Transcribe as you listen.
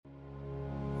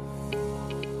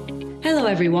Hello,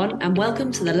 everyone, and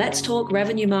welcome to the Let's Talk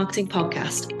Revenue Marketing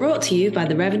podcast, brought to you by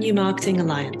the Revenue Marketing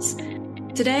Alliance.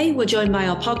 Today, we're joined by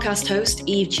our podcast host,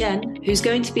 Eve Chen, who's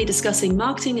going to be discussing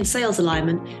marketing and sales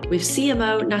alignment with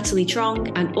CMO Natalie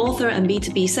Truong and author and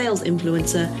B2B sales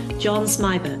influencer, John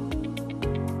Smibert.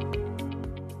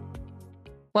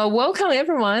 Well, welcome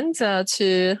everyone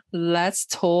to Let's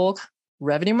Talk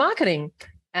Revenue Marketing.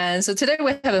 And so today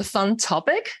we have a fun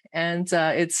topic, and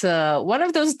it's one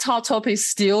of those top topics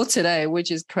still today, which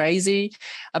is crazy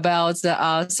about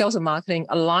the sales and marketing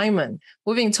alignment.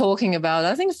 We've been talking about,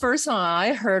 I think the first time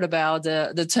I heard about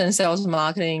the term sales and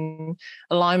marketing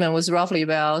alignment was roughly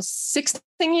about 16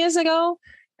 years ago.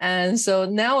 And so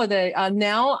nowadays,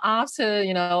 now after,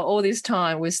 all this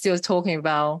time, we're still talking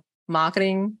about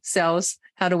marketing, sales,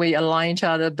 how do we align each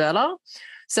other better?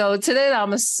 So today,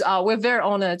 we're very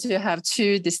honored to have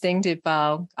two distinctive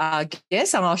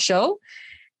guests on our show.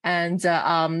 And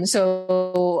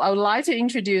so I would like to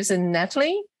introduce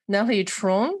Natalie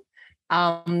Truong.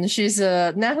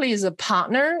 Natalie is a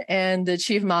partner and the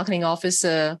Chief Marketing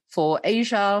Officer for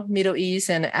Asia, Middle East,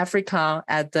 and Africa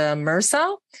at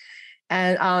Mercer.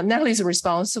 And Natalie is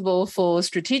responsible for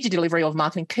strategic delivery of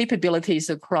marketing capabilities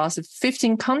across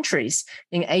 15 countries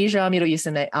in Asia, Middle East,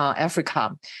 and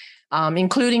Africa.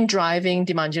 Including driving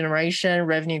demand generation,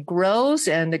 revenue growth,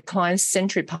 and the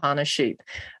client-centric partnership,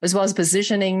 as well as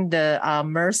positioning the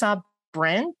Mercer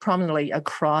brand prominently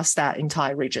across that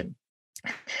entire region.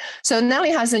 So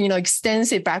Natalie has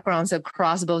extensive backgrounds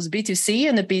across both B2C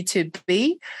and the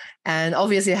B2B, and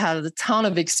obviously has a ton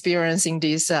of experience in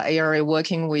this area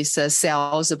working with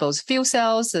sales, both field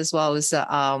sales as well as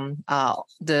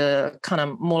the kind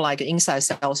of more like inside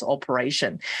sales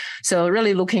operation. So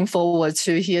really looking forward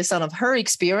to hear some of her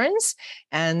experience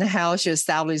and how she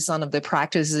established some of the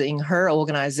practices in her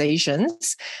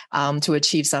organizations to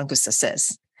achieve some good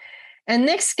success. And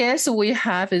next guest we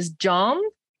have is John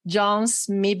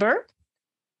Smibert.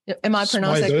 Am I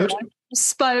pronouncing that correct?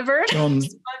 Smibert. John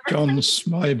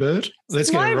Smibert. Let's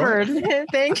get it right.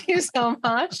 Thank you so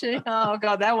much. Oh,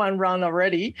 got that one wrong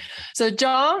already. So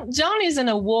John is an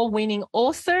award-winning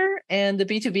author and the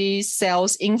B2B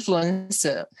sales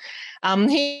influencer.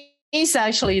 He's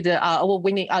actually the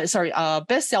award-winning,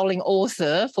 best-selling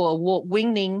author for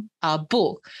award-winning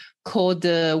book called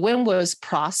the Wentworth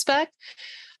Prospect.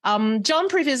 John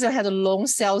previously had a long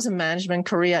sales and management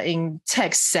career in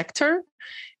tech sector.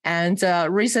 And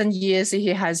recent years, he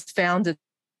has founded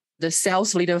the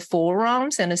Sales Leader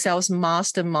Forums and the Sales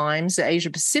Masterminds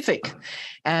Asia Pacific,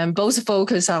 and both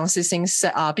focus on assisting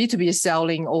B2B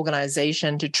selling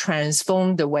organization to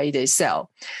transform the way they sell.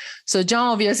 So John,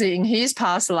 obviously, in his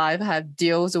past life, have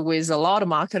dealt with a lot of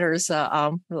marketers,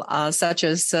 such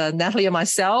as Natalie and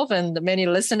myself and many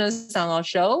listeners on our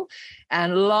show,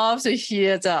 and love to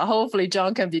hear that hopefully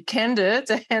John can be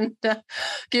candid and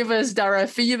give us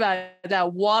direct feedback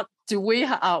that what do we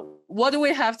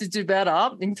have to do better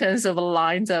in terms of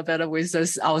align better with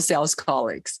our sales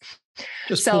colleagues.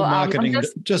 Just pull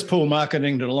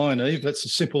marketing to the line, Eve. That's a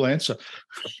simple answer.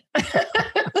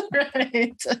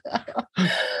 Right.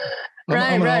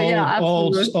 I'm an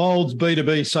old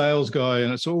B2B sales guy,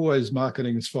 and it's always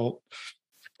marketing's fault.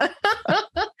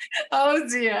 Oh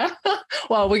dear.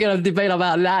 Well, we're going to debate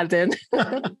about that then.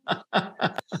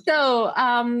 So,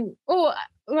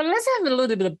 let's have a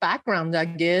little bit of background, I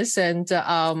guess. And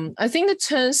I think the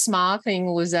term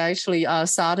SMarketing was actually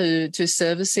started to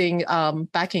servicing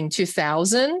back in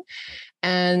 2000.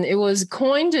 And it was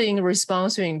coined in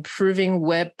response to improving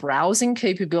web browsing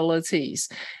capabilities,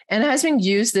 and has been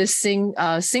used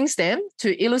since then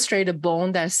to illustrate the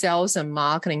bond that sales and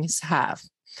marketing have.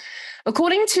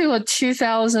 According to a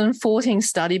 2014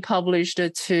 study published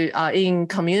in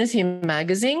Community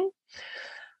Magazine,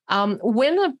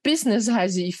 when a business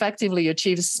has effectively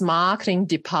achieved SMarketing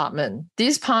department,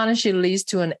 this partnership leads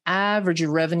to an average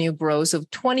revenue growth of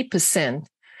 20%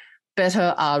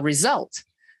 better result.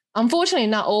 Unfortunately,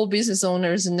 not all business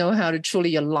owners know how to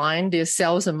truly align their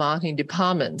sales and marketing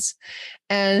departments.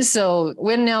 And so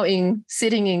we're now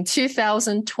sitting in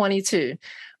 2022.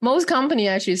 Most companies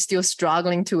actually still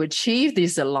struggling to achieve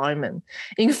this alignment.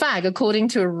 In fact, according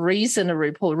to a recent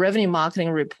report, revenue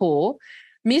marketing report,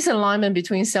 misalignment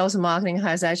between sales and marketing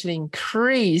has actually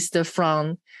increased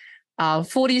from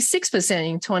 46%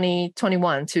 in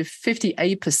 2021 to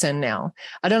 58% now.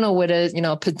 I don't know whether,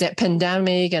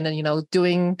 pandemic and,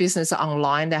 doing business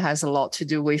online, that has a lot to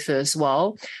do with it as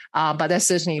well. But I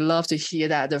certainly love to hear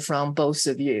that from both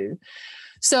of you.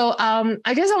 So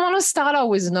I guess I want to start out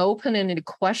with an open-ended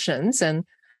questions. And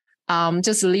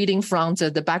just leading from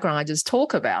the background I just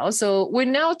talked about. So we're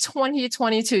now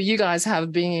 2022. You guys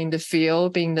have been in the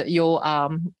field, being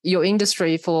your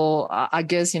industry for, I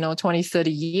guess, 20,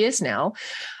 30 years now.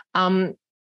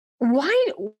 Why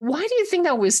do you think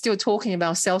that we're still talking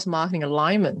about sales marketing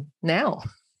alignment now?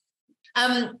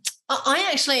 I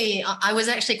was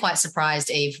actually quite surprised,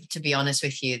 Eve, to be honest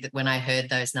with you, that when I heard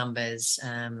those numbers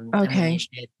and when you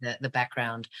shared the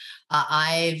background.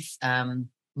 I've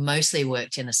mostly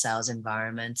worked in a sales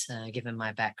environment, given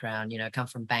my background, come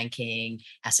from banking,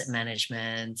 asset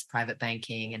management, private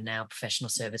banking, and now professional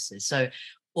services. So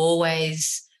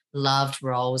always loved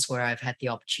roles where I've had the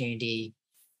opportunity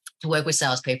to work with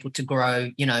salespeople to grow,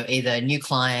 either new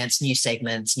clients, new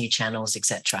segments, new channels,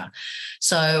 etc.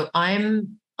 So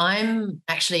I'm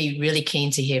actually really keen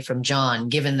to hear from John,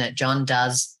 given that John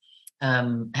has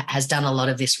done a lot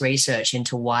of this research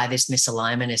into why this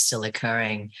misalignment is still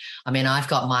occurring. I mean, I've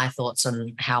got my thoughts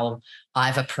on how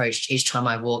I've approached each time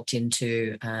I walked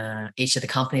into each of the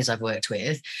companies I've worked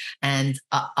with, and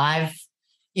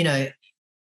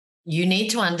you need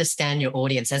to understand your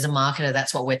audience. As a marketer,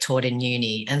 that's what we're taught in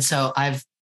uni. And so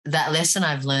that lesson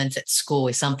I've learned at school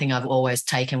is something I've always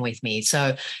taken with me.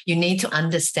 So you need to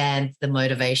understand the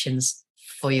motivations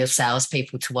for your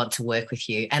salespeople to want to work with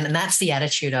you. And that's the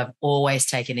attitude I've always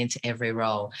taken into every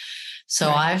role. So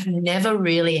right. I've never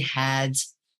really had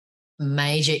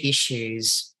major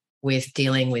issues with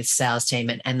dealing with sales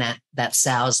team, and that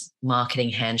sales marketing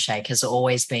handshake has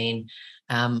always been,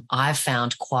 I've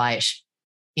found quite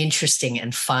interesting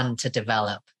and fun to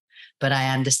develop. But I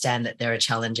understand that there are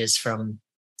challenges from,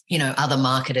 other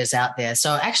marketers out there.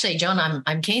 So actually, John,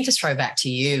 I'm keen to throw back to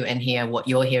you and hear what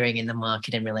you're hearing in the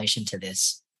market in relation to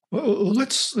this. Well,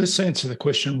 let's answer the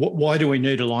question. Why do we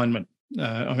need alignment?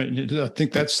 I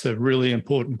think that's the really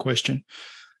important question.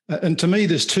 And to me,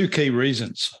 there's two key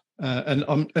reasons.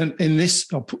 And in this,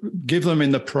 I'll give them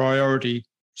in the priority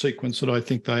sequence that I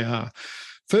think they are.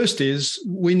 First is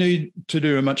we need to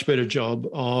do a much better job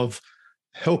of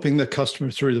helping the customer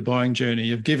through the buying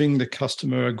journey, of giving the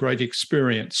customer a great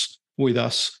experience with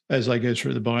us as they go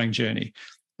through the buying journey.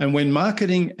 And when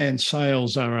marketing and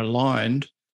sales are aligned,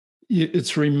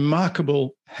 it's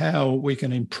remarkable how we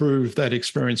can improve that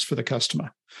experience for the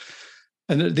customer.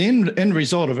 And the end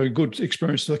result of a good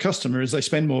experience to the customer is they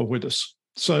spend more with us.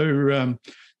 So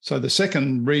the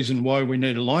second reason why we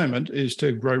need alignment is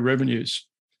to grow revenues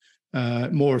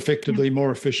more effectively,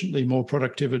 more efficiently, more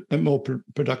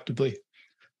productively.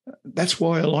 That's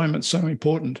why alignment's so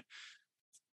important.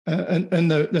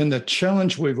 And the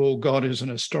challenge we've all got is an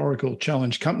historical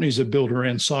challenge. Companies are built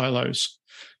around silos,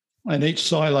 and each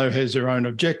silo has their own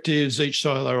objectives. Each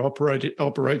silo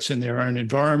operates in their own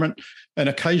environment, and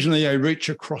occasionally they reach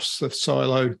across the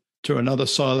silo to another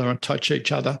silo and touch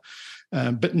each other,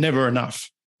 but never enough.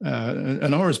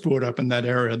 And I was brought up in that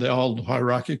area, the old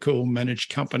hierarchical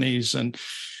managed companies, and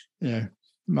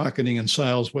marketing and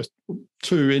sales were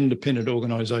two independent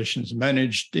organisations,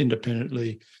 managed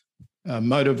independently,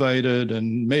 motivated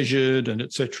and measured, and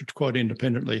et cetera, quite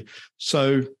independently.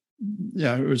 So,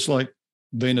 it was like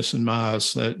Venus and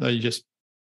Mars. They just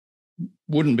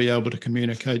wouldn't be able to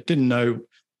communicate, didn't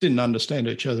understand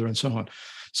each other, and so on.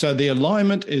 So the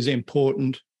alignment is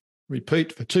important,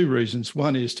 repeat, for two reasons.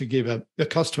 One is to give a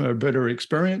customer a better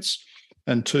experience,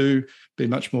 and two, be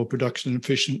much more production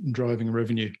efficient in driving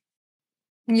revenue.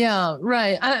 Yeah,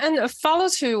 right. And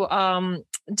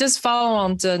just follow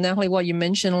on to Natalie, what you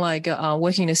mentioned, like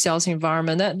working in a sales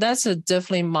environment. That's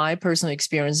definitely my personal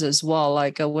experience as well.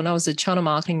 Like when I was a channel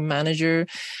marketing manager,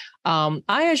 I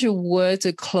actually worked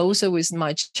closer with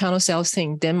my channel sales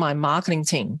team than my marketing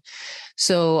team.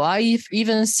 So I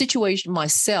even situate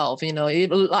myself,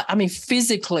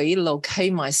 physically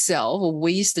locate myself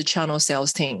with the channel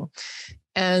sales team.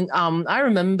 And I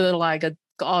remember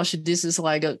this is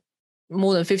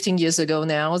more than 15 years ago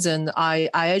now. And I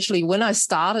actually, when I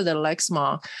started at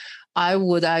Lexmark, I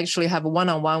would actually have a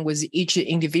one-on-one with each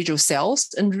individual sales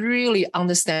and really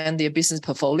understand their business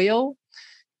portfolio.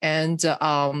 And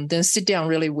then sit down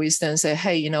really with them and say,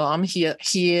 hey, I'm here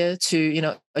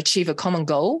to, achieve a common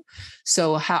goal.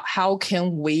 So how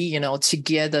can we,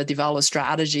 together develop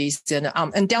strategies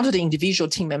and down to the individual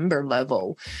team member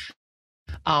level,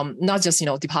 not just,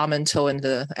 departmental and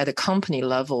at the company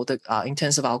level in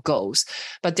terms of our goals,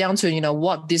 but down to,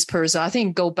 what this person, I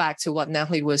think go back to what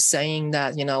Natalie was saying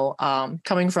that, I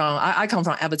come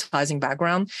from advertising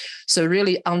background. So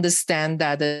really understand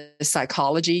that the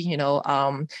psychology,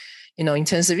 in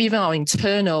terms of even our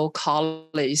internal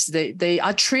colleagues,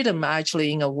 I treat them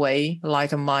actually in a way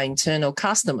like my internal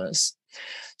customers.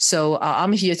 So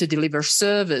I'm here to deliver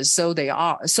service. So they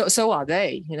are. So are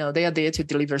they. They are there to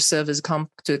deliver service to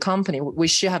the company. We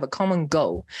should have a common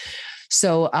goal.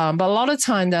 So, but a lot of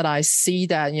time that I see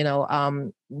that,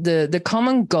 the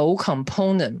common goal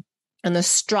component and the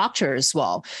structure as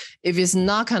well, if it's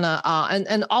not kind of,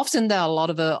 and often there are a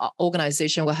lot of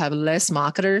organization will have less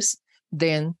marketers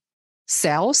than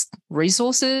sales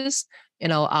resources.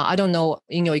 I don't know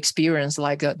in your experience,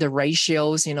 like the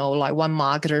ratios, like one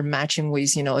marketer matching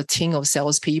with, a team of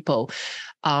salespeople,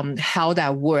 how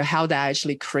that work, how that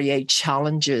actually create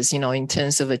challenges, in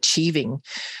terms of achieving.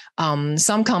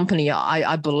 Some company,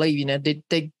 I believe,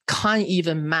 they can't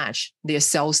even match their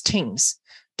sales teams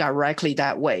directly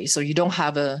that way. So you don't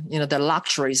have the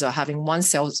luxuries of having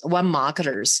one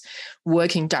marketers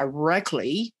working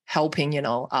directly, helping,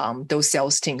 those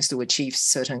sales teams to achieve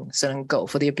certain goal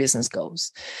for their business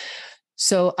goals.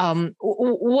 So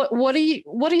what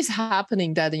is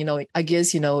happening that, I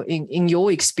guess, in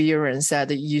your experience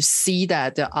that you see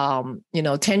that,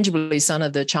 tangibly some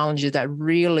of the challenges that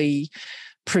really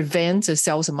prevent the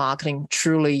sales and marketing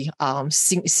truly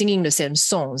singing the same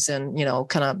songs and,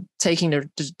 kind of taking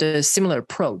the similar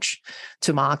approach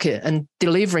to market and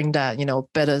delivering that,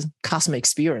 better customer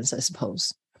experience, I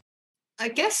suppose. I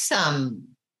guess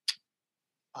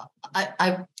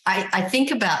I think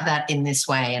about that in this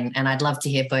way, and I'd love to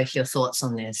hear both your thoughts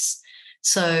on this.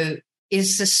 So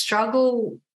is this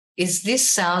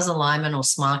sales alignment or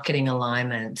SMarketing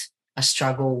alignment a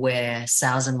struggle where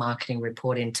sales and marketing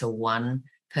report into one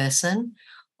person,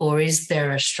 or is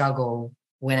there a struggle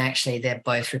when actually they're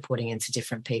both reporting into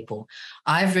different people?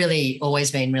 I've really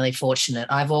always been really fortunate.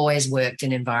 I've always worked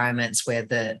in environments where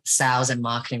the sales and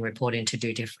marketing report into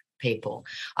two different people.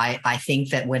 I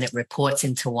think that when it reports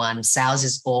into one, sales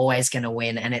is always going to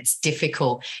win, and it's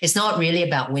difficult. It's not really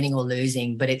about winning or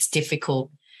losing, but it's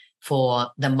difficult for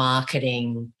the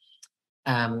marketing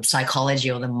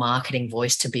psychology or the marketing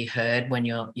voice to be heard when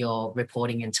you're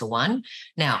reporting into one.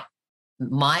 Now,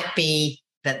 might be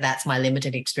that's my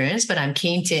limited experience, but I'm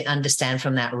keen to understand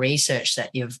from that research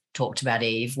that you've talked about,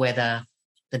 Eve, whether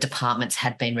the departments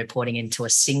had been reporting into a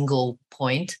single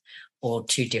point or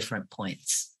two different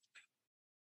points.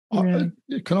 Can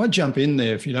I jump in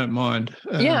there if you don't mind?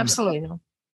 Yeah, absolutely.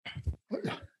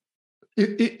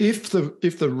 If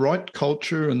the right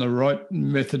culture and the right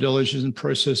methodologies and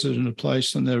processes in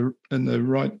place and the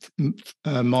right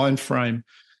mind frame,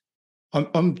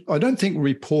 I don't think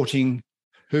reporting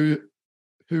who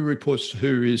reports to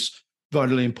who is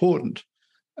vitally important.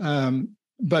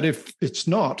 But if it's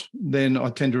not, then I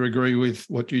tend to agree with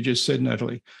what you just said,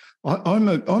 Natalie.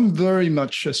 I'm very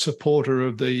much a supporter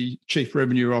of the Chief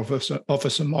Revenue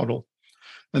Officer model,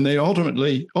 and they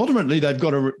ultimately they've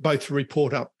got to both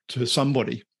report up to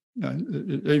somebody,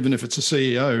 even if it's a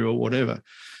CEO or whatever.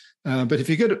 But if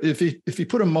you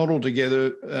put a model together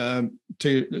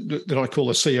that I call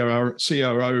a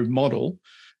CRO model,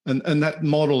 and that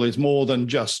model is more than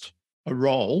just a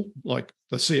role like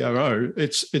the CRO,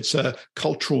 it's a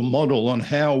cultural model on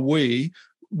how we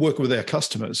work with our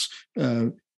customers,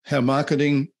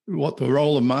 what the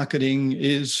role of marketing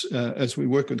is as we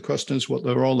work with customers, what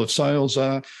the role of sales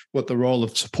are, what the role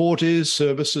of support is,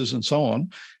 services, and so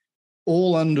on,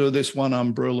 all under this one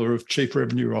umbrella of Chief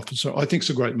Revenue Officer. I think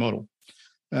it's a great model.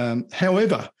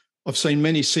 However, I've seen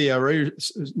many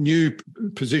new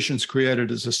positions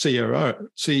created as a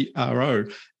CRO,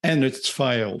 and it's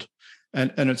failed.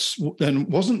 And it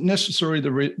wasn't necessarily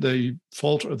the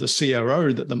fault of the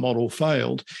CRO that the model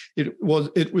failed. It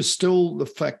was still the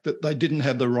fact that they didn't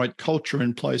have the right culture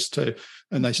in place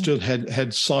and they still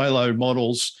had silo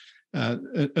models.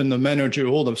 And the manager,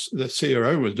 all the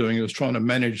CRO was doing was trying to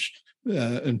manage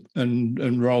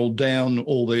and roll down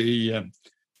all the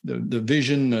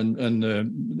vision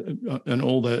and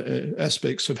all the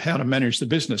aspects of how to manage the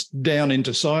business down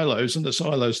into silos, and the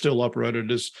silos still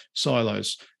operated as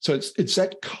silos. So it's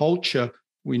that culture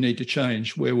we need to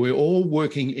change, where we're all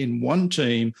working in one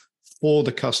team for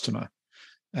the customer.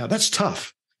 Now, that's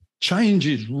tough. Change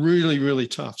is really, really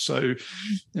tough. So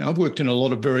I've worked in a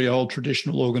lot of very old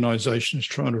traditional organizations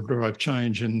trying to drive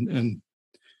change, and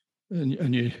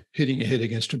you're hitting your head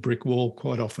against a brick wall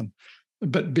quite often.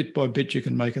 But bit by bit, you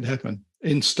can make it happen.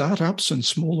 In startups and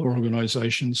smaller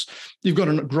organizations, you've got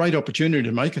a great opportunity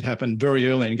to make it happen very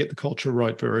early and get the culture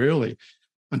right very early.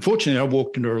 Unfortunately, I've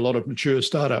walked into a lot of mature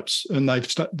startups, and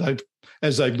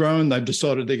as they've grown, they've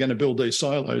decided they're going to build these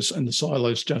silos, and the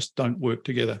silos just don't work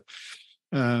together.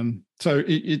 So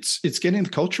it's getting the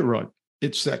culture right.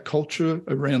 It's that culture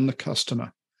around the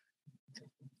customer.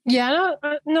 Yeah,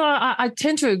 I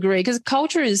tend to agree, because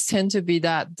culture tend to be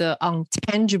the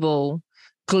intangible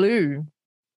glue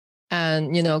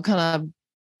And, kind of,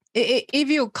 if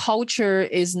your culture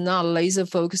is not laser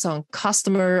focused on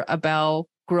customer, about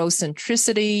growth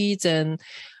centricity, then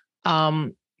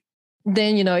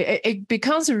it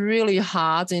becomes really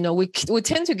hard. We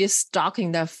tend to get stuck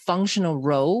in that functional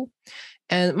role.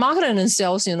 And marketing and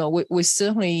sales, we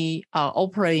certainly are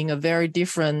operating a very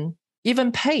different,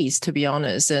 even pace, to be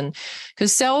honest. And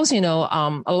because sales, a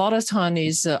lot of time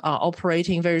is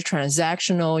operating very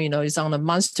transactional, it's on a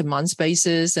month-to-month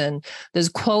basis. And there's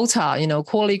quota,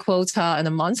 quarterly quota and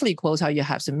a monthly quota you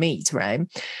have to meet, right?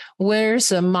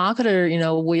 Whereas a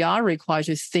marketer, we are required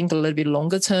to think a little bit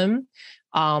longer term.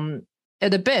 At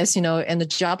the best, and the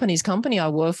Japanese company I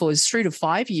work for is 3 to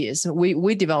 5 years.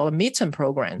 We develop midterm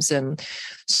programs, and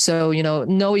so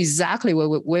know exactly where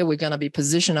we're going to be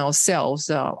position ourselves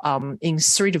in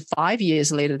 3 to 5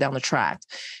 years later down the track.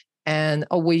 And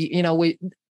we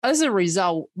as a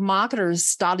result, marketers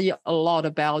study a lot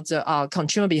about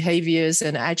consumer behaviors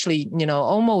and actually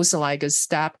almost like a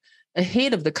step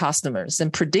ahead of the customers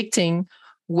and predicting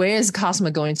where is the customer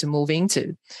going to move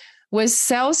into. With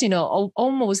sales,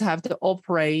 almost have to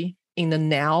operate in the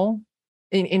now,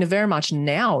 in a very much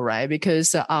now, right?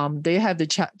 Because they have to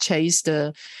chase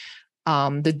the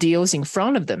deals in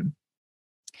front of them.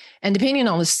 And depending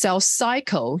on the sales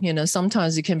cycle,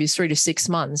 sometimes it can be 3 to 6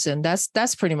 months, and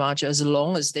that's pretty much as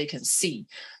long as they can see.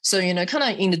 So, kind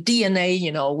of in the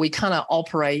DNA, we kind of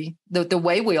operate, the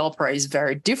way we operate is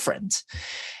very different.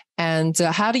 And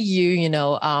how do you,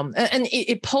 and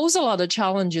it poses a lot of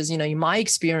challenges, in my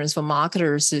experience for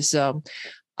marketers is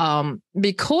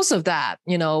because of that,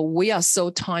 we are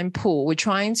so time poor. We're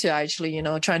trying to actually,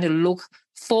 trying to look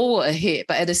forward ahead,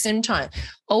 but at the same time,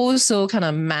 also kind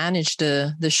of manage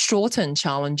the short-term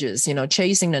challenges,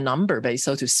 chasing the number base,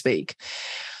 so to speak.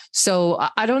 So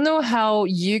I don't know how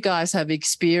you guys have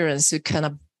experienced to kind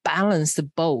of balance the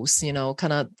both,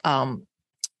 kind of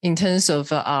in terms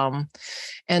of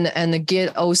and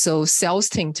get also sales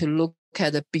team to look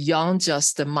at it beyond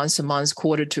just the month to month,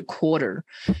 quarter to quarter,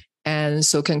 and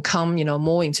so can come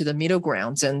more into the middle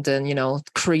grounds, and then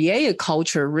create a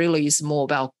culture really is more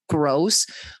about growth,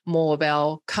 more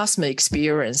about customer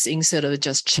experience instead of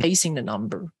just chasing the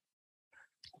number.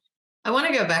 I want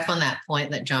to go back on that point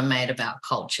that John made about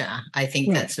culture. I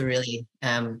think that's a really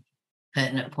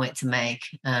pertinent point to make.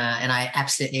 And I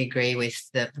absolutely agree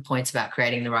with the points about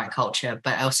creating the right culture,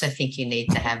 but I also think you need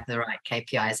to have the right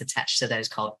KPIs attached to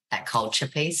that culture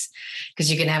piece, because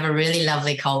you can have a really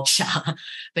lovely culture,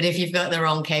 but if you've got the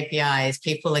wrong KPIs,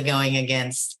 people aren't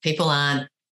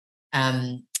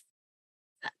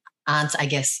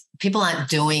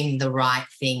doing the right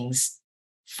things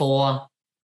for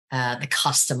the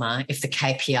customer if the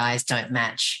KPIs don't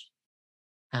match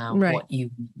what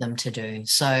you want them to do.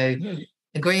 So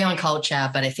agree on culture,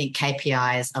 but I think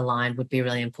KPIs aligned would be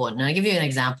really important. And I'll give you an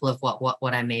example of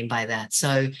what I mean by that.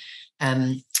 So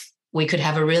we could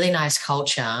have a really nice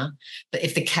culture, but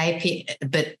if the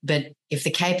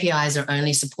KPIs are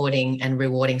only supporting and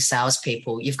rewarding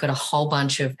salespeople, you've got a whole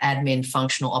bunch of admin,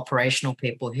 functional, operational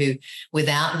people who,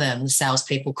 without them,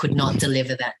 salespeople could not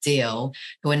deliver that deal,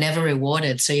 who are never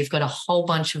rewarded. So you've got a whole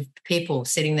bunch of people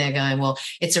sitting there going, well,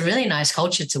 it's a really nice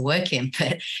culture to work in,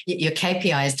 but your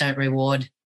KPIs don't reward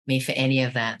me for any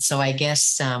of that. So I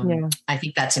guess I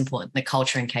think that's important. The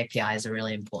culture and KPIs are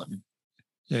really important.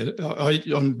 Yeah, I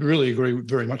really agree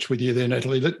very much with you there,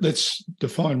 Natalie. Let's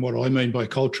define what I mean by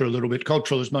culture a little bit.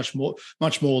 Culture is much more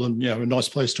than a nice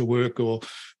place to work or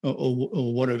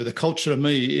whatever. The culture to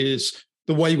me is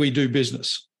the way we do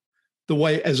business, the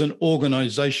way as an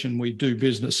organisation we do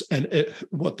business, and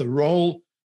what the role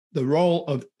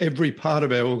of every part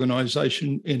of our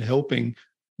organisation in helping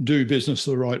do business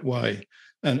the right way.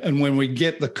 And when we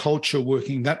get the culture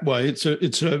working that way, it's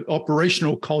an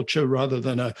operational culture rather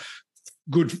than a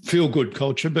feel-good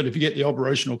culture, but if you get the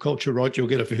operational culture right, you'll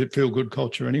get a feel-good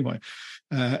culture anyway.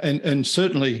 And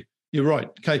certainly, you're right,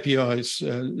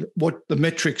 KPIs, what the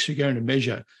metrics you're going to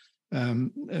measure,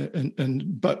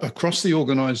 but across the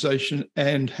organisation,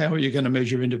 and how are you going to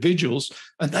measure individuals,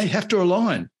 and they have to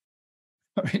align.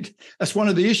 I mean, that's one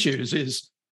of the issues is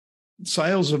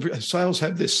sales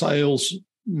have their sales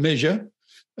measure,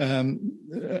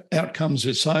 outcomes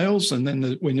is sales, and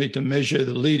then we need to measure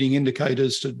the leading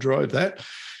indicators to drive that.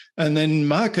 And then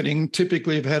marketing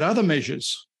typically have had other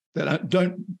measures that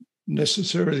don't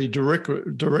necessarily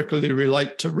directly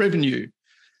relate to revenue.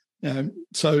 But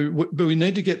we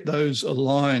need to get those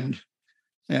aligned.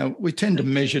 Now, we tend to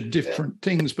measure different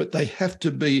things, but they have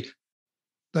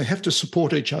to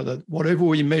support each other. Whatever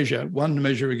we measure, one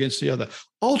measure against the other.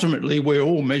 Ultimately, we're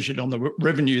all measured on the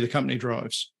revenue the company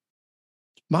drives.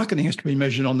 Marketing has to be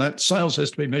measured on that. Sales has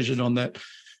to be measured on that.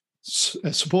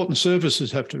 Support and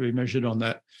services have to be measured on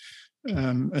that,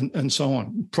 and so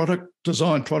on. Product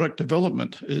design, product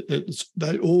development,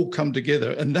 they all come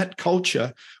together. And that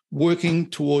culture working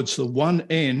towards the one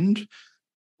end,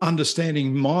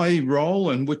 understanding my role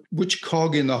and which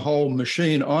cog in the whole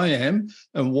machine I am,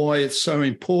 and why it's so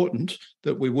important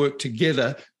that we work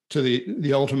together to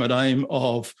the ultimate aim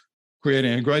of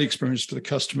creating a great experience for the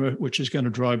customer, which is going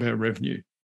to drive our revenue.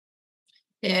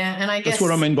 Yeah, and I guess that's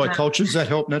what I mean by culture. Does that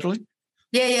help, Natalie?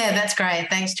 Yeah, that's great.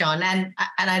 Thanks, John. And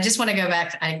I just want to go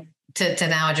back to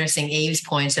now addressing Eve's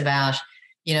point about,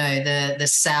 the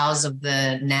sales of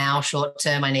the now short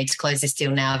term, I need to close this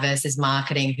deal now, versus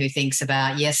marketing, who thinks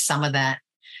about, yes, some of that,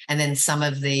 and then some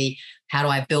of the, how do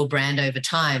I build brand over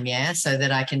time, so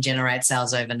that I can generate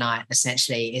sales overnight,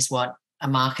 essentially, is what a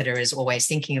marketer is always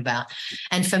thinking about.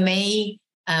 And for me,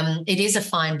 it is a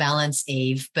fine balance,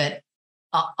 Eve, but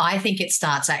I think it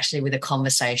starts actually with a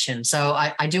conversation. So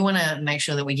I do want to make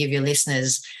sure that we give your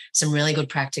listeners some really good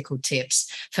practical tips.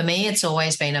 For me, it's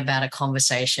always been about a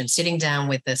conversation, sitting down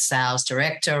with the sales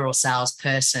director or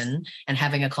salesperson and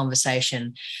having a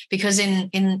conversation. Because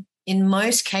in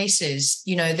most cases,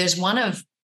 there's one of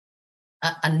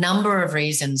a number of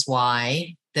reasons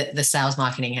why the sales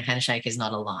marketing handshake is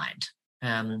not aligned,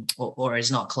 or is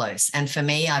not close. And for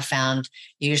me, I found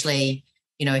usually,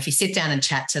 if you sit down and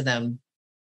chat to them,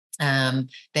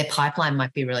 their pipeline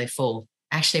might be really full.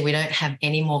 Actually, we don't have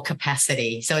any more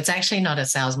capacity. So it's actually not a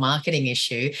sales marketing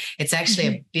issue. It's actually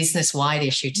a business-wide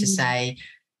issue to say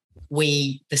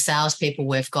the salespeople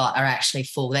we've got are actually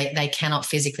full. They cannot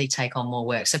physically take on more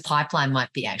work. So pipeline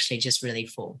might be actually just really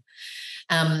full.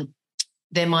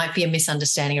 There might be a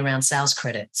misunderstanding around sales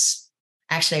credits.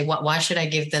 Actually, why should I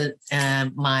give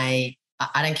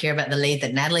I don't care about the lead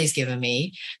that Natalie's given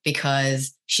me,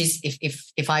 because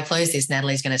if I close this,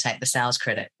 Natalie's going to take the sales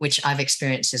credit, which I've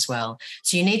experienced as well.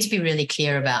 So you need to be really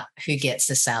clear about who gets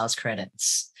the sales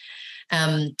credits.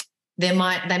 They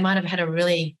might have had a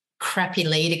really crappy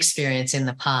lead experience in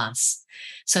the past,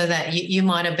 so that you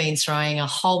might have been throwing a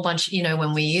whole bunch,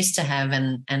 when we used to have,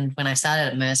 and when I started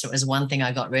at Mercer, it was one thing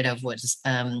I got rid of was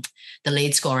the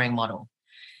lead scoring model.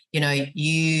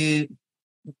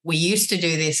 We used to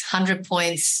do this 100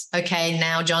 points. Okay,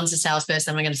 now John's a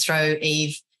salesperson. I'm going to throw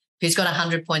Eve, who's got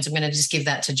 100 points. I'm going to just give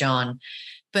that to John.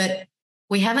 But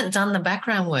we haven't done the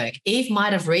background work. Eve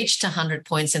might have reached 100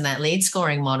 points in that lead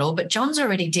scoring model, but John's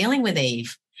already dealing with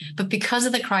Eve. But because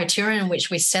of the criteria in which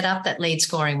we set up that lead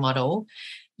scoring model,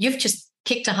 you've just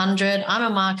kicked 100.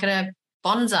 I'm a marketer.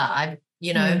 Bonza.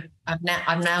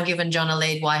 I've now given John a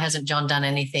lead. Why hasn't John done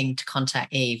anything to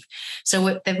contact Eve?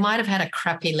 So they might have had a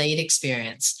crappy lead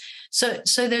experience. So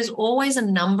there's always a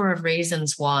number of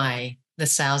reasons why the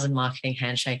sales and marketing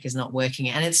handshake is not working.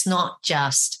 And it's not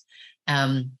just,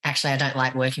 actually, I don't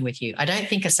like working with you. I don't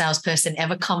think a salesperson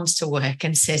ever comes to work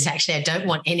and says, actually, I don't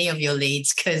want any of your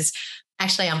leads because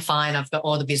actually I'm fine. I've got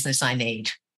all the business I need.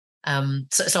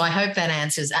 So I hope that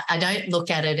answers. I don't look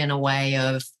at it in a way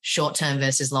of short-term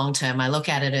versus long-term. I look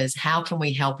at it as, how can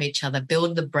we help each other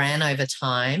build the brand over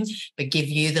time, but give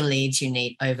you the leads you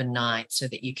need overnight so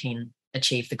that you can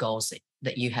achieve the goals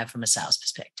that you have from a sales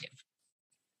perspective.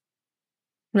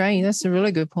 Right. That's a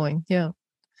really good point. Yeah.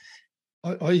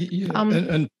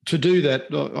 And to do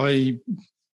that,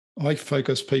 I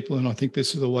focus people, and I think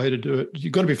this is the way to do it.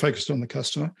 You've got to be focused on the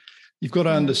customer. You've got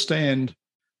to understand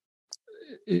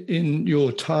in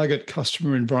your target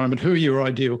customer environment, who are your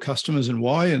ideal customers and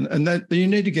why, and that you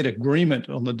need to get agreement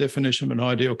on the definition of an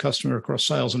ideal customer across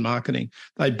sales and marketing.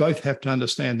 They both have to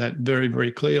understand that very,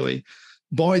 very clearly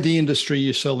by the industry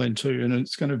you sell into, and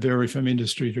it's going to vary from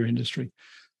industry to industry.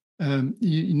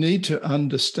 You need to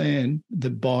understand the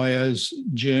buyer's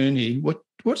journey.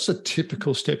 What's the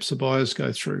typical steps the buyers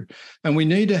go through? And we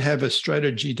need to have a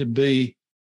strategy to be,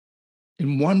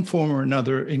 in one form or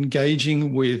another,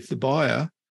 engaging with the buyer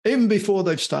even before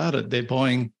they've started their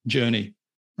buying journey,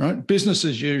 right? Business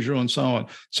as usual and so on.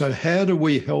 So how do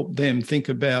we help them think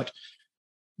about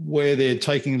where they're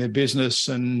taking their business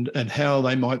and how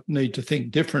they might need to think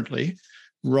differently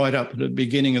right up at the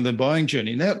beginning of the buying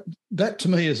journey? Now, that to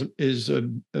me is a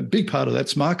big part of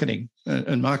that's marketing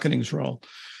and marketing's role.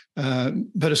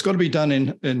 But it's got to be done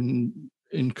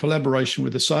in collaboration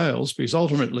with the sales, because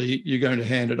ultimately you're going to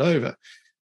hand it over.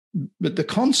 But the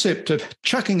concept of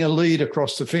chucking a lead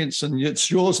across the fence and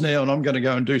it's yours now and I'm going to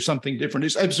go and do something different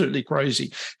is absolutely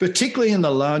crazy, particularly in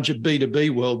the larger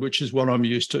B2B world, which is what I'm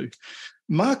used to.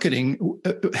 Marketing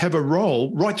have a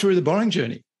role right through the buying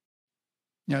journey.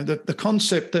 The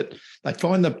concept that they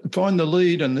find the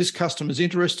lead and this customer's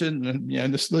interested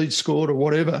and this lead scored or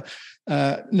whatever.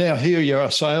 Now here you are,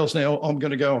 sales. Now I'm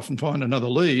going to go off and find another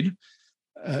lead.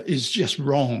 is just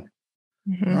wrong.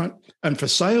 Right. And for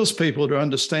salespeople to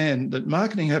understand that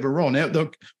marketing have a role. Now,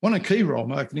 one key role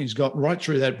marketing's got right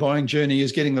through that buying journey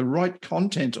is getting the right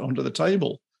content onto the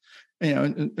table.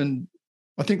 And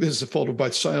I think there's a fault of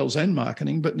both sales and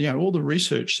marketing, but all the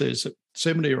research says that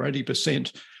 70 or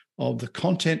 80% of the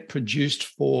content produced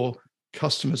for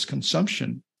customers'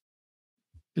 consumption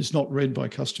is not read by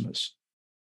customers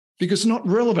because it's not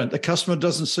relevant. The customer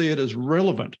doesn't see it as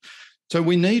relevant. So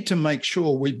we need to make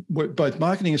sure we're both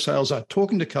marketing and sales are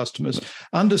talking to customers,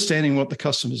 understanding what the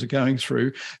customers are going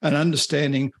through, and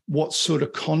understanding what sort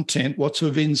of content, what sort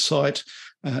of insight,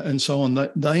 and so on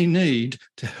that they need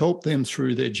to help them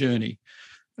through their journey.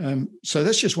 So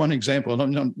that's just one example.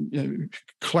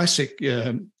 Classic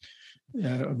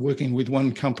working with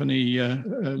one company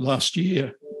last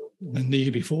year and the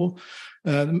year before,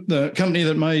 the company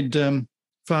that made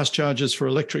fast chargers for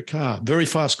electric car, very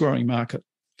fast growing market.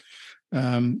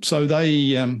 So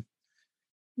they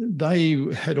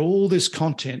had all this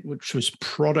content, which was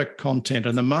product content,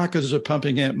 and the marketers are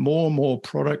pumping out more and more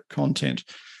product content,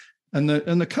 and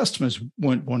the customers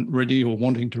weren't ready or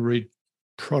wanting to read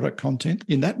product content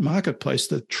in that marketplace.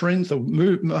 The trend,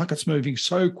 market's moving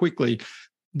so quickly.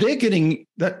 They're getting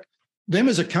that. Them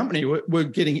as a company were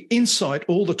getting insight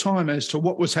all the time as to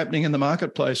what was happening in the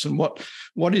marketplace and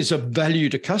what is of value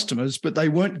to customers, but they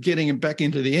weren't getting it back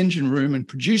into the engine room and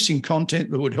producing content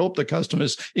that would help the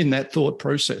customers in that thought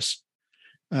process.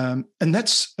 And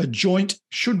that's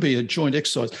should be a joint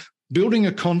exercise. Building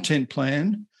a content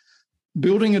plan,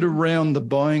 building it around the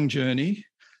buying journey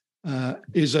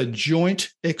is a joint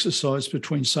exercise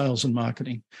between sales and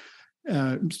marketing.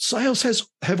 Sales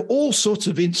have all sorts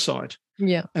of insight.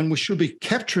 Yeah. And we should be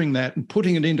capturing that and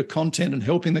putting it into content and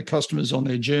helping the customers on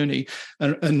their journey.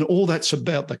 And all that's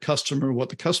about the customer, what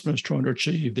the customer is trying to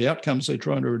achieve, the outcomes they're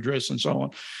trying to address, and so on.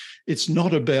 It's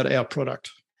not about our product.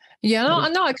 Yeah,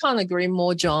 no, I can't agree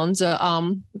more, John.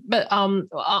 But I'm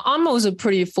also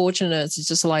pretty fortunate,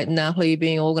 just like Natalie,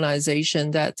 being an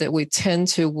organization that we tend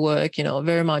to work,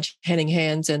 very much hand in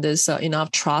hand, and there's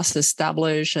enough trust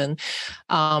established. And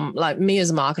like me as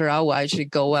a marketer, I will actually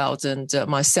go out and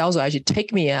my sales will actually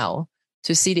take me out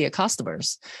to see their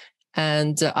customers.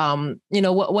 And,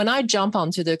 when I jump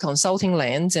onto the consulting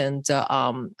land, and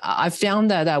I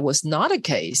found that was not the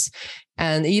case.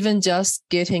 And even just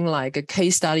getting like a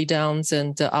case study down,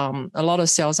 and a lot of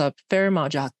sales are very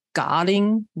much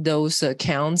guarding those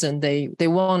accounts, and they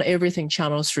want everything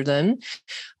channeled through them.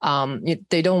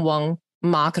 They don't want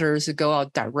marketers to go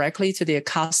out directly to their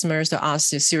customers to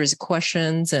ask a series of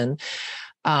questions. And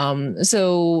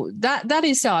so that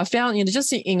is how I found,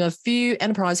 just in a few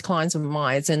enterprise clients of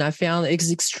mine, and I found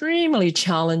it's extremely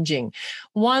challenging.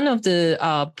 One of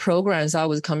the programs I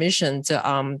was commissioned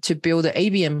to build an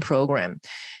ABM program,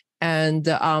 and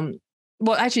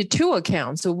actually two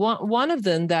accounts. So one of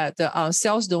them that the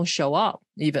sales don't show up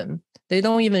even. They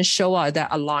don't even show up that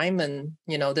alignment.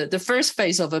 The first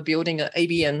phase of building an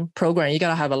ABM program, you got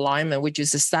to have alignment, which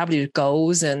is establish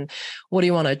goals and what do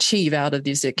you want to achieve out of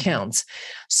these accounts.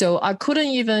 So I couldn't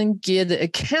even get the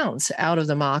accounts out of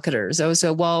the marketers. I was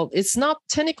like, well, it's not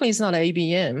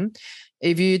ABM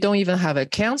if you don't even have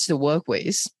accounts to work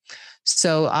with.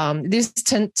 So this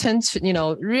tends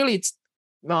to, really,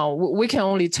 we can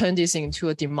only turn this into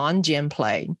a demand gen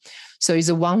play. So it's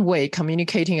a one-way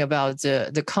communicating about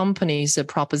the company's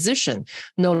proposition.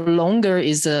 No longer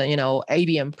is a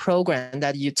ABM program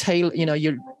that you tailor.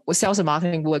 Your sales and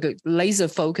marketing work laser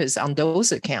focus on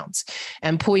those accounts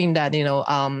and putting that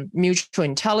mutual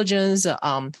intelligence.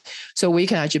 So we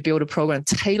can actually build a program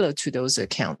tailored to those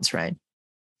accounts, right?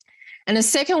 And the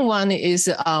second one is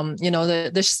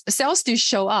the sales still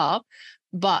show up,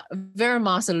 but very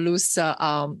much loose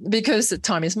because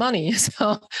time is money.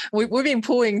 So we've been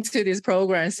pulling to this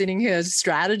program, sitting here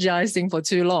strategizing for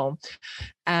too long.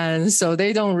 And so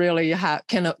they don't really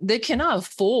they cannot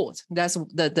afford, that's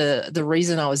the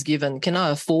reason I was given,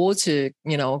 cannot afford to,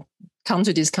 come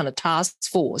to this kind of task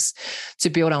force to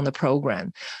build on the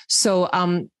program. So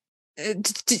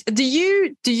do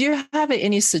you have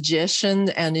any suggestion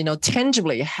and,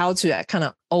 tangibly how to kind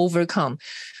of overcome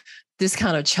this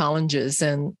kind of challenges?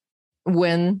 And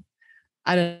when,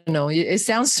 I don't know, it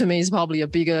sounds to me it's probably a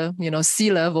bigger,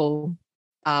 C-level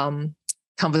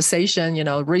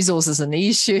conversation, resources and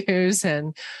issues.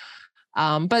 And,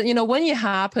 but, when it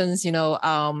happens,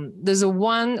 there's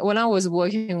when I was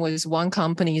working with one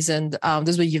companies, and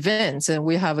there's events, and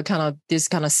we have this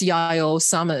kind of CIO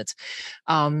summit,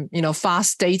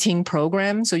 fast dating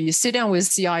program. So you sit down with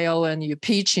CIO and you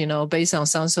pitch, based on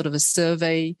some sort of a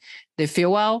survey they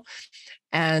fill out.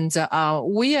 And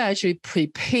we actually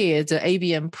prepared the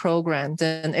ABM program.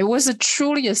 And it was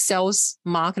truly a sales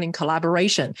marketing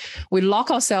collaboration. We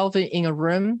lock ourselves in a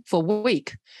room for a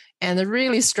week and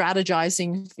really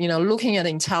strategizing, looking at the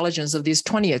intelligence of these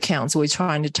 20 accounts we're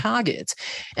trying to target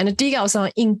and dig out some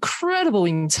incredible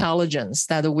intelligence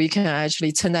that we can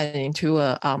actually turn that into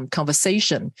a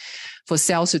conversation for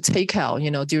sales to take out,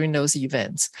 during those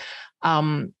events.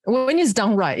 When it's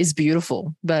done right, it's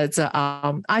beautiful. But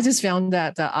I just found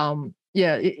that,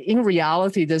 in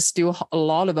reality, there's still a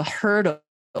lot of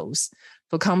hurdles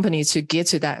for companies to get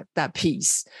to that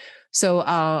piece. So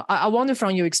I wonder,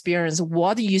 from your experience,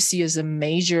 what do you see as the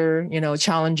major,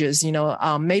 challenges?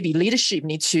 Maybe leadership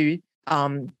need to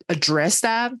address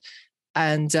that,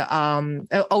 and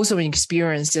also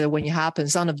experience when it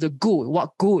happens, some of the good,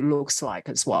 what good looks like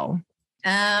as well.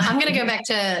 I'm going to go back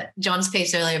to John's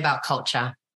piece earlier about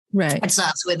culture. Right. It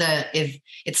starts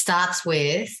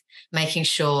with making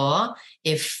sure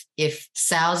if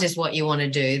sales is what you want to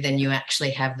do, then you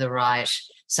actually have the right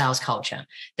sales culture.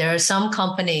 There are some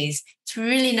companies, it's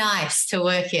really nice to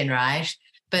work in, right?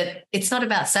 But it's not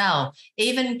about sales.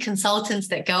 Even consultants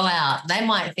that go out, they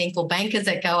might think, or bankers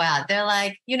that go out, they're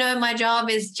like, my job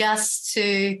is just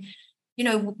to,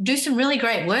 do some really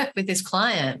great work with this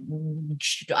client.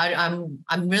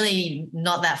 I'm really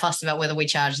not that fussed about whether we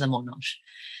charge them or not.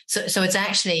 So it's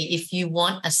actually, if you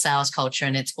want a sales culture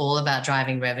and it's all about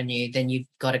driving revenue, then you've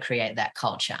got to create that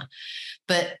culture.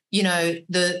 But,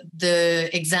 the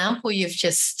example you've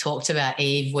just talked about,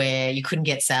 Eve, where you couldn't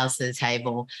get sales to the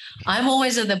table, I'm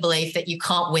always of the belief that you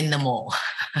can't win them all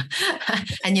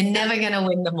and you're never going to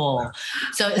win them all.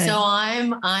 So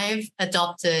I've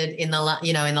adopted in the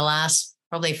last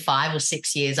probably 5 or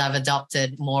 6 years, I've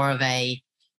adopted more of a,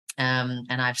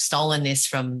 and I've stolen this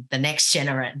from the next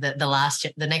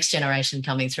the next generation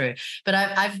coming through. But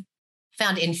I've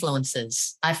found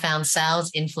influencers. I found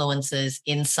sales influencers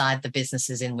inside the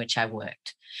businesses in which I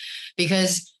worked,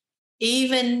 because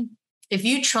even if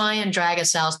you try and drag a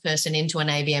salesperson into an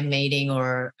ABM meeting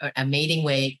or a meeting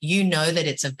where you know that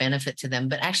it's of benefit to them,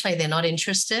 but actually they're not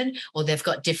interested, or they've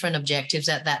got different objectives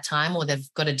at that time, or they've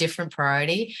got a different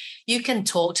priority, you can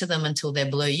talk to them until they're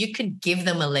blue. You could give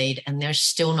them a lead and they're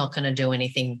still not going to do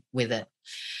anything with it.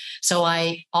 So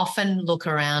I often look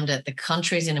around at the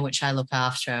countries in which I look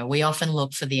after. We often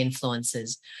look for the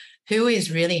influencers. Who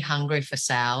is really hungry for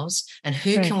sales, and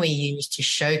who can we use to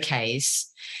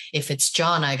showcase? If it's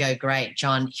John, I go, great,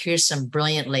 John, here's some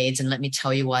brilliant leads, and let me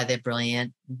tell you why they're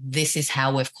brilliant. This is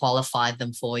how we've qualified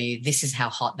them for you. This is how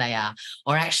hot they are.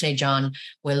 Or actually, John,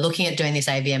 we're looking at doing this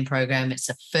ABM program. It's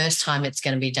the first time it's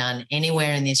going to be done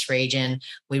anywhere in this region.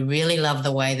 We really love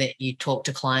the way that you talk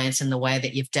to clients and the way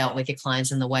that you've dealt with your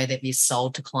clients and the way that you've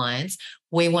sold to clients.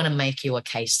 We want to make you a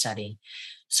case study.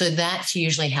 So that's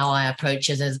usually how I approach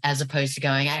it, as opposed to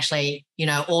going, actually,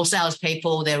 all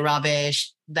salespeople, they're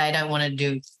rubbish. They don't want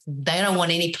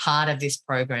any part of this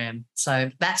program. So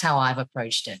that's how I've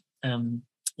approached it in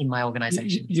my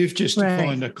organization. You've just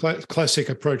defined a classic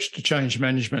approach to change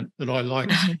management that I like,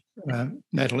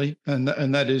 Natalie, and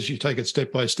that is you take it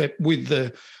step by step with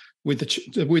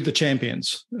the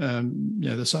champions.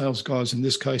 The sales guys in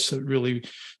this case are really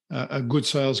good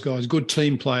sales guys, good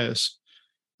team players.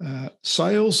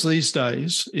 Sales these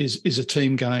days is a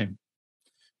team game.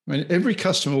 I mean, every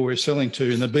customer we're selling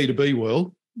to in the B2B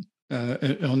world,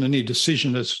 on any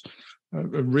decision that's a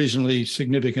reasonably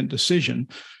significant decision,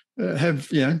 have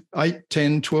 8,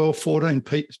 10, 12, 14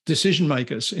 decision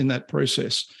makers in that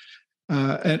process.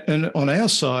 And on our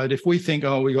side, if we think,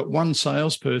 we got one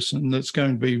salesperson that's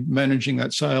going to be managing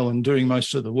that sale and doing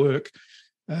most of the work,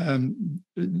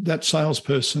 that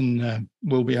salesperson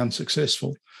will be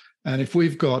unsuccessful. And if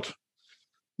we've got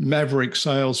maverick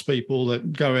salespeople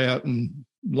that go out and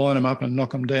line them up and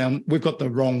knock them down, we've got the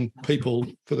wrong people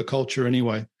for the culture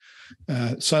anyway.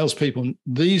 Salespeople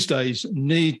these days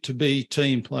need to be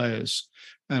team players,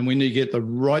 and we need to get the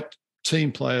right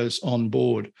team players on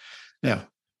board. Now,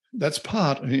 that's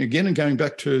part, again, and going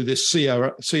back to this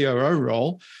CRO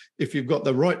role, if you've got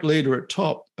the right leader at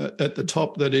the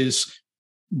top that is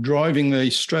driving the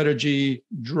strategy,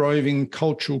 driving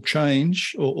cultural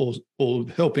change, or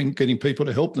getting people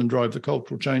to help them drive the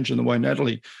cultural change in the way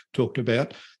Natalie talked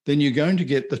about, then you're going to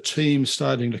get the team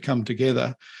starting to come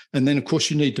together. And then, of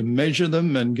course, you need to measure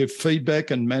them and give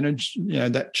feedback and manage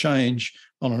that change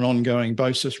on an ongoing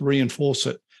basis, reinforce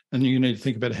it. And you need to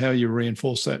think about how you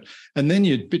reinforce that. And then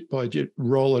you bit by bit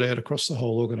roll it out across the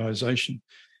whole organisation.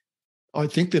 I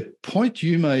think the point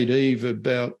you made, Eve,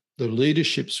 about the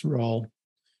leadership's role,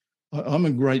 I'm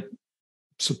a great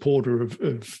supporter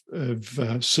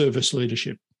of service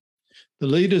leadership. The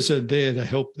leaders are there to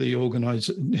help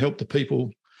help the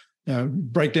people,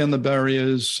 break down the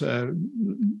barriers,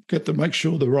 make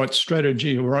sure the right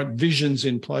strategy or right vision's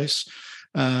in place,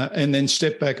 and then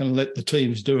step back and let the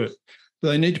teams do it.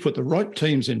 They need to put the right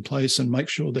teams in place and make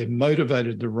sure they're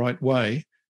motivated the right way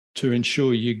to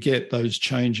ensure you get those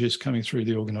changes coming through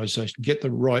the organisation, get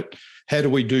the right, how do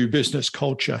we do business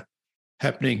culture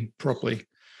happening properly,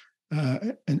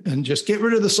 and just get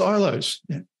rid of the silos.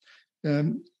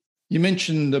 You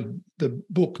mentioned the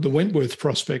book, The Wentworth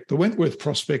Prospect. The Wentworth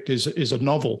Prospect is a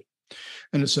novel,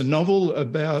 and it's a novel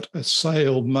about a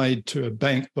sale made to a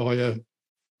bank by a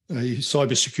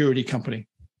cybersecurity company.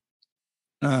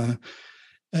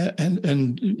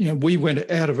 We went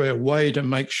out of our way to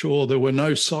make sure there were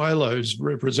no silos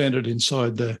represented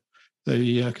inside the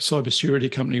cybersecurity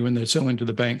company when they're selling to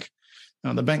the bank.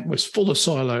 The bank was full of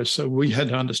silos, so we had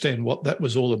to understand what that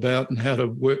was all about and how to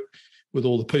work with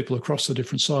all the people across the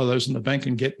different silos in the bank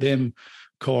and get them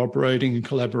cooperating and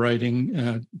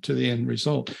collaborating to the end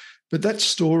result. But that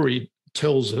story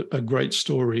tells a great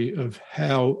story of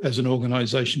how, as an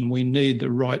organisation, we need the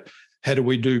right, how do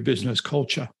we do business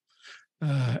culture?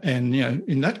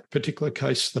 In that particular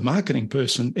case, the marketing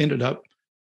person ended up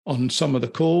on some of the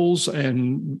calls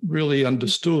and really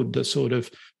understood the sort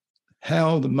of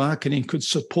how the marketing could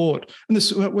support. And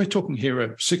this, we're talking here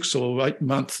a 6 or 8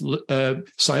 month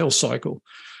sales cycle,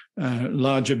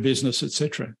 larger business,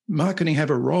 etc. Marketing have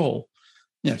a role,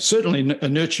 certainly a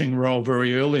nurturing role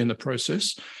very early in the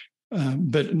process,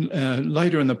 but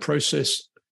later in the process,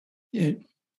 the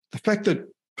fact that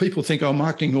people think,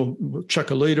 marketing will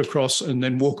chuck a lead across and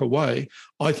then walk away,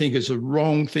 I think is a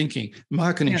wrong thinking.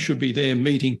 Marketing should be there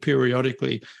meeting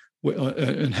periodically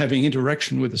and having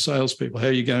interaction with the salespeople. How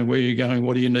are you going? Where are you going?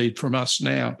 What do you need from us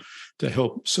now to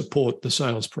help support the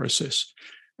sales process?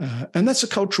 And that's a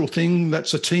cultural thing.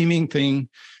 That's a teaming thing.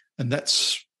 And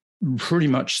that's pretty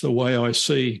much the way I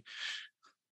see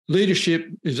leadership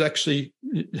is actually,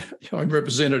 I'm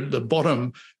represented at the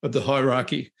bottom of the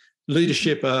hierarchy.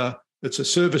 Leadership it's a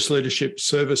service leadership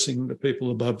servicing the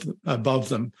people above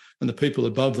them, and the people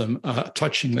above them are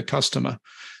touching the customer,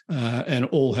 and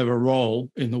all have a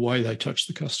role in the way they touch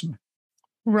the customer.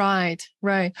 Right.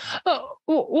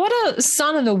 What are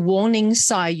some of the warning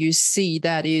signs you see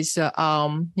that is,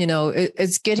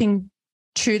 it's getting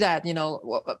to that,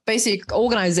 basic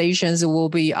organizations will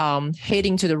be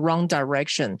heading to the wrong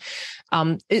direction.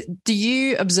 Do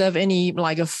you observe any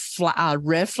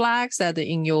red flags that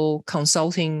in your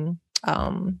consulting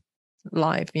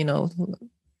life,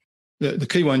 The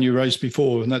key one you raised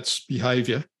before, and that's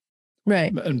behaviour.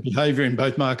 Right. And behaviour in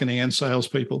both marketing and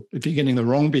salespeople. If you're getting the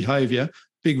wrong behaviour,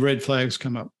 big red flags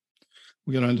come up.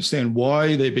 We've got to understand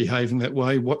why they're behaving that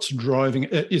way, what's driving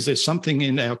it. Is there something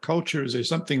in our culture? Is there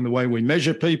something in the way we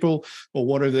measure people, or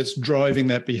what are that's driving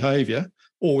that behaviour?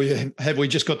 Or have we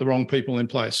just got the wrong people in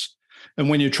place? And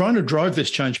when you're trying to drive this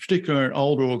change, particularly in an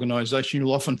older organisation,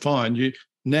 you'll often find you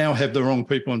now have the wrong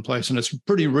people in place. And it's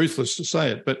pretty ruthless to say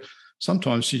it, but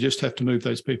sometimes you just have to move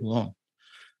those people on.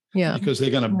 Yeah, because they're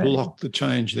going to block the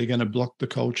change. They're going to block the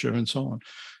culture and so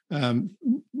on.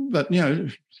 But,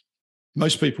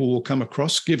 most people will come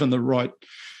across, given the right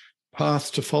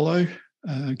path to follow,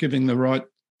 giving the right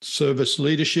service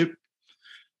leadership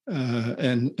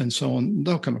and so on,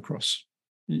 they'll come across.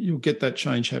 You'll get that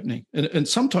change happening. And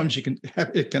sometimes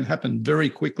it can happen very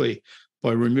quickly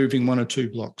by removing 1 or 2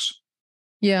 blocks.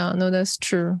 Yeah, no, that's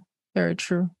true. Very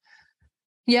true.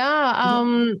 Yeah.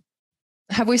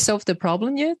 Have we solved the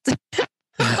problem yet?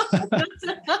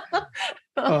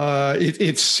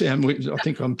 It's. I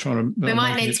think I'm trying to. We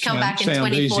might need to come back in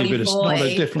 2044. Easy, but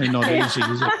it's definitely not easy,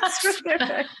 is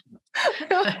it?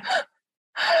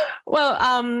 Well,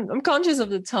 I'm conscious of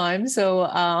the time, so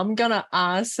I'm gonna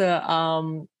ask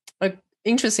an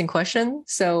interesting question.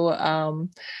 So,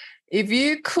 if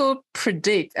you could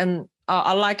predict, and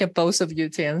I'd like both of you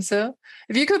to answer,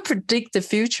 if you could predict the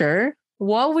future,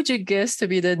 what would you guess to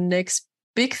be the next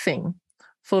big thing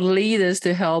for leaders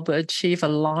to help achieve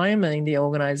alignment in the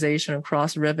organization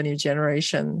across revenue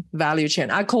generation value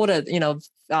chain? I call it,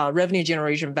 revenue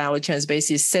generation value chain is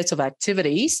basically sets of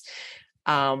activities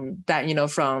that,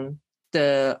 from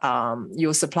the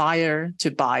your supplier to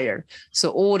buyer.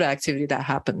 So all the activity that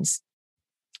happens.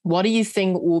 What do you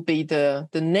think will be the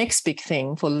next big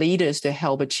thing for leaders to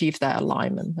help achieve that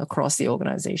alignment across the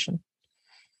organization?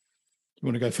 You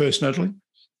want to go first, Natalie?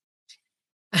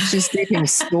 She's keeping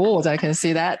scores. I can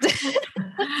see that.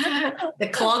 The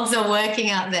clogs are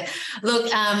working out there. Look,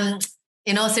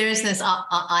 in all seriousness,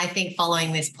 I think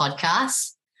following this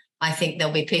podcast, I think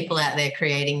there'll be people out there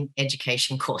creating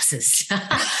education courses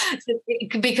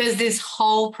because this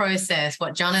whole process,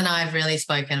 what John and I have really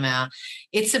spoken about,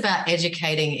 it's about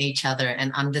educating each other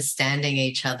and understanding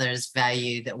each other's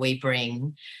value that we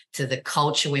bring to the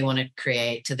culture we want to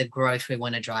create, to the growth we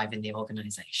want to drive in the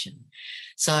organization.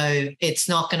 So it's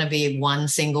not going to be one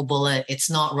single bullet. It's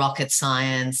not rocket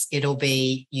science. It'll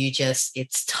be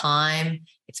it's time,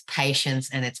 it's patience,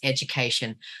 and it's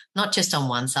education, not just on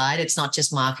one side. It's not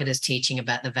just marketers teaching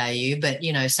about the value, but,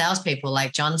 salespeople,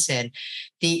 like John said,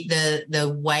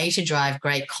 the way to drive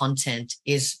great content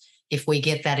is if we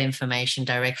get that information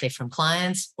directly from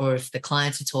clients, or if the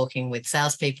clients are talking with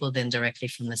salespeople, then directly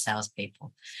from the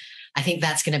salespeople. I think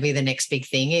that's going to be the next big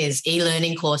thing, is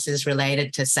e-learning courses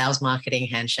related to sales marketing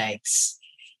handshakes.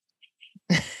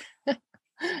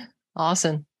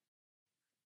 Awesome.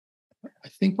 I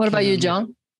think. What about you,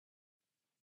 John?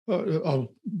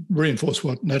 I'll reinforce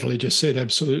what Natalie just said.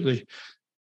 Absolutely.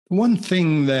 One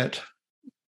thing that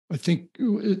I think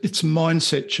it's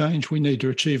mindset change we need to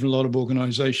achieve in a lot of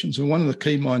organizations. And one of the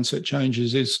key mindset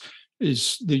changes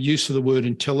is the use of the word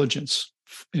intelligence,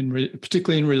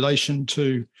 particularly in relation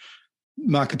to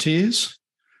marketeers.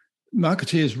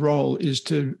 Marketeers' role is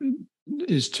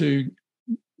to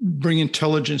bring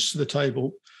intelligence to the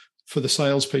table for the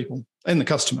salespeople and the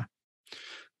customer.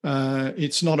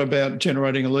 It's not about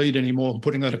generating a lead anymore and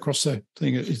putting that across the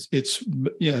thing. It's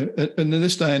and in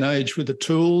this day and age, with the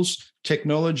tools,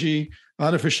 technology,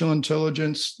 artificial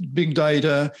intelligence, big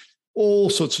data, all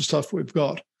sorts of stuff we've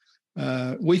got,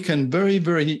 we can very,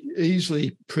 very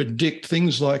easily predict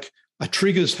things like a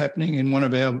trigger's happening in one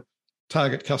of our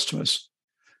target customers.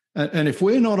 And if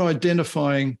we're not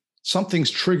identifying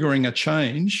something's triggering a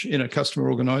change in a customer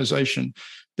organization,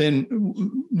 then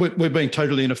we're being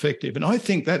totally ineffective. And I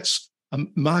think that's a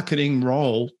marketing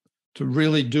role, to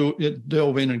really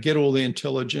delve in and get all the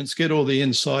intelligence, get all the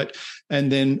insight,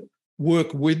 and then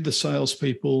work with the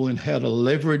salespeople in how to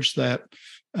leverage that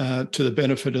to the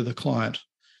benefit of the client.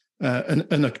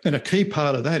 And a key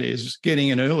part of that is getting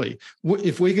in early.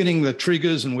 If we're getting the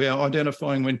triggers and we are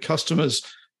identifying when customers'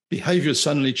 behavior is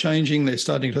suddenly changing, they're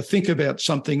starting to think about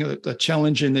something, a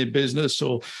challenge in their business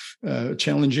or a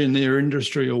challenge in their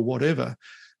industry or whatever,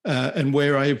 and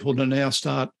we're able to now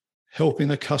start helping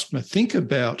the customer think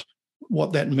about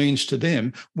what that means to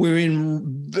them, we're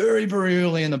in very, very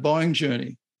early in the buying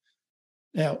journey.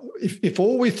 Now, if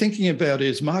all we're thinking about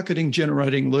is marketing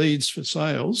generating leads for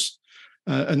sales,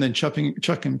 and then chucking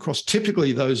across,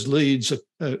 typically those leads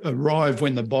arrive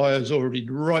when the buyer's already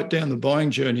right down the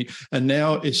buying journey and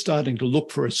now is starting to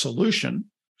look for a solution,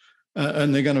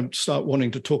 and they're going to start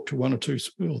wanting to talk to one or two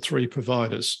or three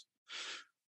providers.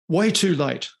 Way too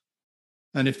late.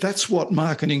 And if that's what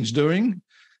marketing's doing,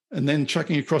 and then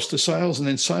chucking across to sales, and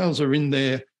then sales are in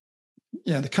there,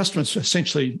 the customer's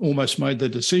essentially almost made the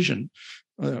decision,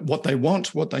 what they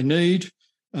want, what they need,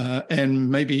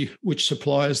 and maybe which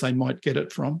suppliers they might get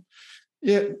it from.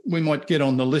 Yeah, we might get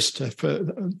on the list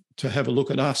to have a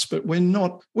look at us, but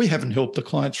we haven't helped the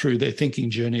client through their thinking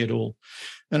journey at all.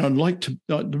 And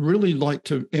I'd really like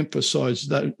to emphasize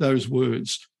those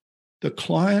words. The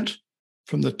client,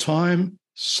 from the time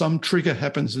some trigger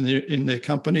happens in their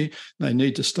company, they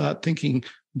need to start thinking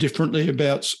differently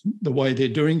about the way they're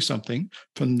doing something.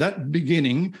 From that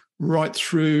beginning right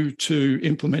through to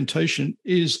implementation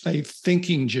is a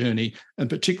thinking journey, and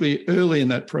particularly early in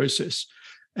that process.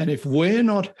 And if we're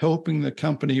not helping the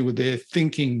company with their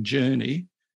thinking journey,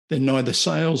 then neither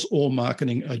sales or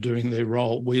marketing are doing their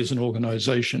role. We as an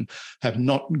organization have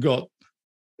not got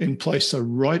in place the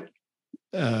right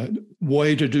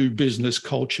way to do business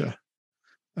culture.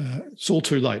 It's all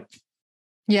too late.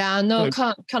 Yeah, no,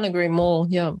 can't agree more.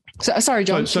 Yeah. Sorry,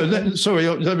 John.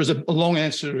 That was a long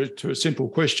answer to a simple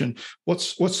question.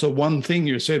 What's the one thing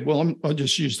you said? Well, I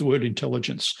just used the word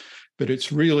intelligence, but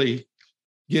it's really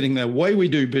getting the way we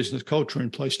do business culture in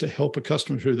place to help a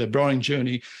customer through their buying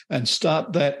journey and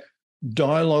start that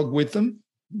dialogue with them,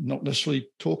 not necessarily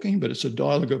talking, but it's a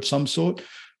dialogue of some sort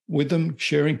with them,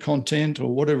 sharing content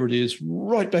or whatever it is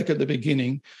right back at the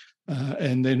beginning,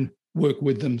 and then work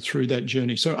with them through that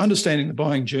journey. So understanding the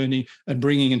buying journey and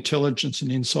bringing intelligence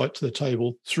and insight to the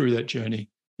table through that journey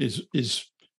is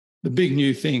the big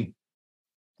new thing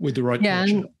with the right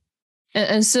culture.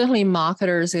 And certainly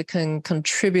marketers can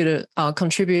contribute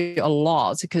a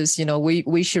lot, because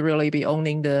we should really be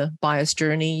owning the buyer's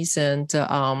journeys and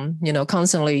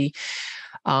constantly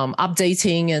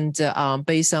updating and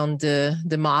based on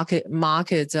the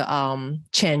market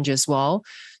change as well.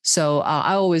 So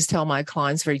I always tell my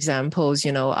clients, for example,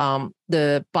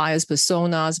 the buyer's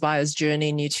personas, buyer's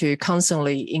journey need to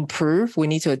constantly improve. We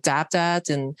need to adapt that,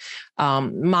 and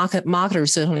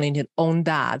marketers certainly need to own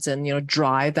that and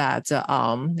drive that.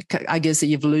 I guess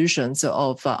the evolutions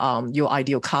of your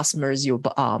ideal customers, your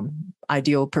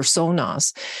ideal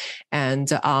personas, and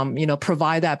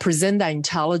present that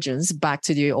intelligence back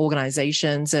to the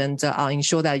organizations, and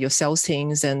ensure that your sales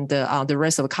teams and the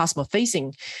rest of the customer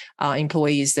facing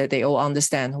employees, that they all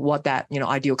understand what that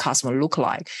ideal customer look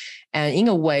like. And in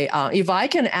a way, if I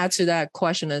can add to that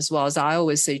question as well, as I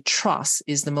always say, trust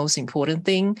is the most important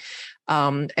thing.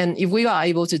 And if we are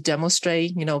able to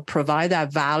demonstrate, provide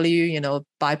that value,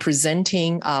 by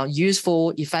presenting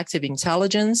useful, effective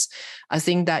intelligence, I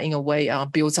think that in a way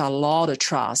builds a lot of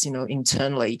trust,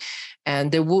 internally.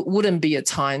 And there wouldn't be a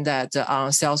time that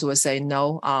sales would say,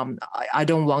 no, I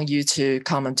don't want you to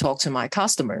come and talk to my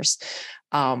customers.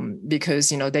 Because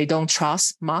they don't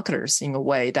trust marketers in a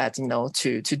way that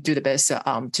to do the best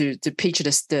to pitch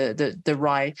the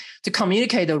right, to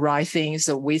communicate the right things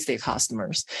with their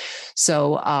customers.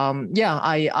 So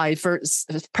I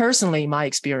personally, my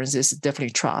experience is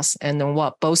definitely trust. And then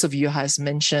what both of you has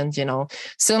mentioned,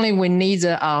 certainly we need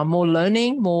more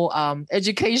learning, more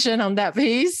education on that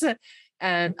piece.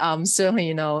 And certainly,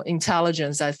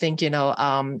 intelligence, I think,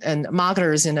 and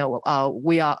marketers,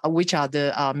 which are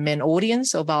the main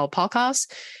audience of our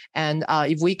podcast. And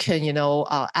if we can,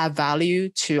 add value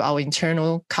to our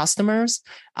internal customers,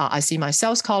 I see my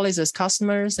sales colleagues as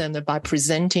customers, and by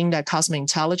presenting that customer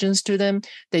intelligence to them,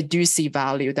 they do see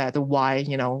value, that why,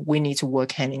 we need to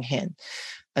work hand in hand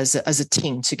as a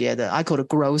team together. I call it a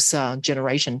growth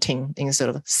generation team instead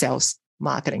of sales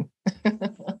marketing.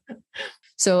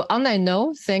 So on that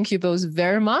note, thank you both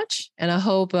very much. And I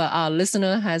hope our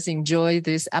listener has enjoyed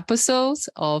this episode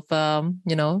of,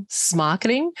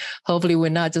 SMarketing. Hopefully we're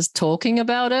not just talking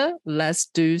about it. Let's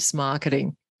do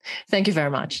SMarketing. Thank you very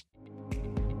much.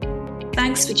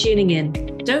 Thanks for tuning in.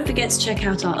 Don't forget to check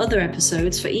out our other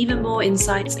episodes for even more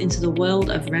insights into the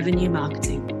world of revenue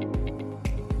marketing.